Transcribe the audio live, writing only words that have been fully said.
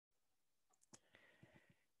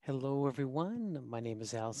Hello, everyone. My name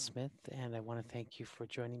is Al Smith, and I want to thank you for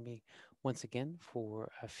joining me once again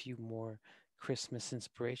for a few more Christmas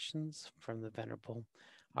inspirations from the Venerable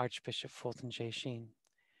Archbishop Fulton J. Sheen.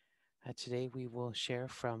 Today, we will share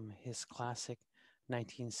from his classic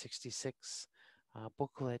 1966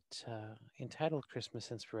 booklet entitled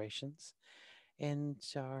Christmas Inspirations. And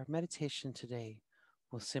our meditation today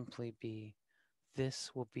will simply be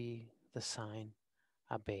This will be the sign,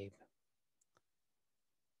 a babe.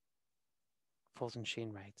 Fulton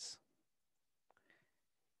Sheen writes,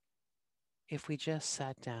 if we just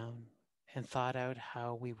sat down and thought out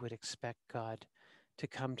how we would expect God to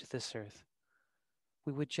come to this earth,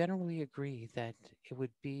 we would generally agree that it would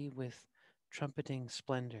be with trumpeting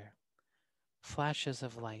splendor, flashes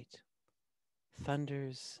of light,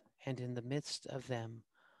 thunders, and in the midst of them,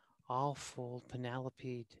 all full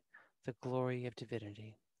panoplied the glory of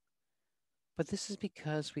divinity. But this is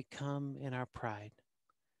because we come in our pride,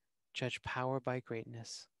 judge power by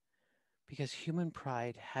greatness. Because human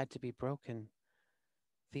pride had to be broken,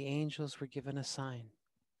 the angels were given a sign,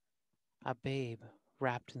 a babe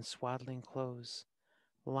wrapped in swaddling clothes,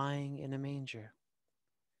 lying in a manger.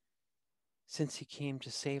 Since he came to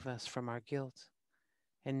save us from our guilt,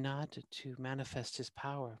 and not to manifest his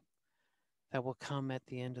power that will come at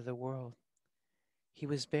the end of the world, he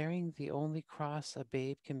was bearing the only cross a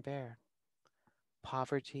babe can bear,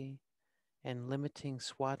 poverty and limiting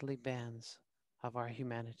swaddling bands of our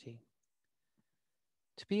humanity.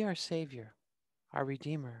 To be our Savior, our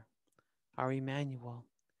Redeemer, our Emmanuel,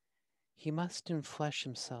 he must enflesh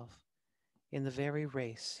himself in the very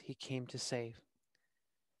race he came to save,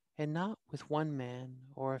 and not with one man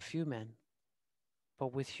or a few men,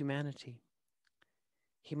 but with humanity.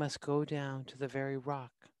 He must go down to the very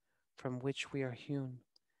rock from which we are hewn,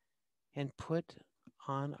 and put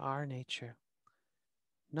on our nature,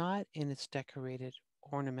 not in its decorated,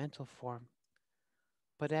 ornamental form,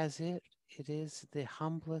 but as it is the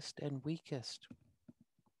humblest and weakest.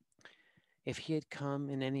 If he had come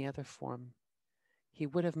in any other form, he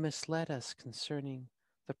would have misled us concerning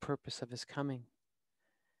the purpose of his coming,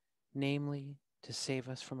 namely, to save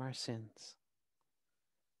us from our sins.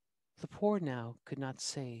 The poor now could not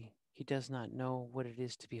say he does not know what it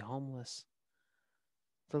is to be homeless.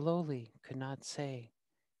 The lowly could not say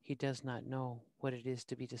he does not know what it is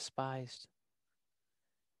to be despised.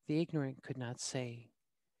 The ignorant could not say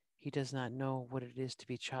he does not know what it is to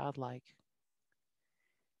be childlike.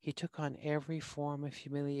 He took on every form of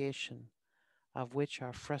humiliation of which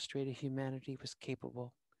our frustrated humanity was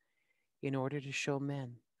capable in order to show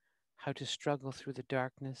men how to struggle through the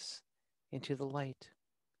darkness into the light.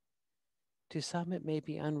 To some it may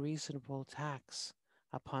be unreasonable tax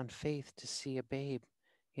upon faith to see a babe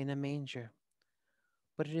in a manger,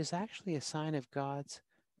 but it is actually a sign of God's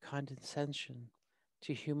condescension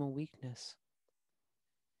to human weakness.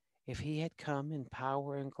 If he had come in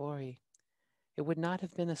power and glory, it would not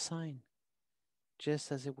have been a sign,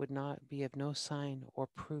 just as it would not be of no sign or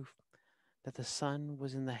proof that the sun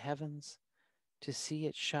was in the heavens to see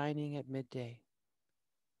it shining at midday.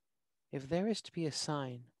 If there is to be a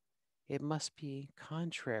sign, it must be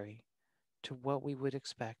contrary to what we would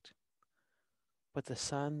expect. But the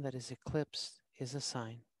sun that is eclipsed is a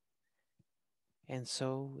sign, and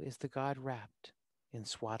so is the God wrapped in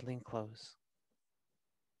swaddling clothes.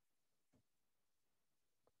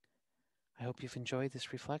 I hope you've enjoyed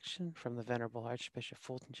this reflection from the Venerable Archbishop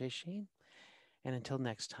Fulton J. Sheen, and until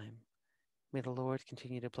next time, may the Lord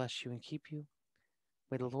continue to bless you and keep you.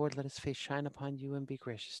 May the Lord let his face shine upon you and be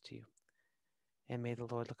gracious to you. And may the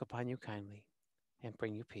Lord look upon you kindly and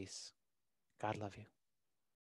bring you peace. God love you.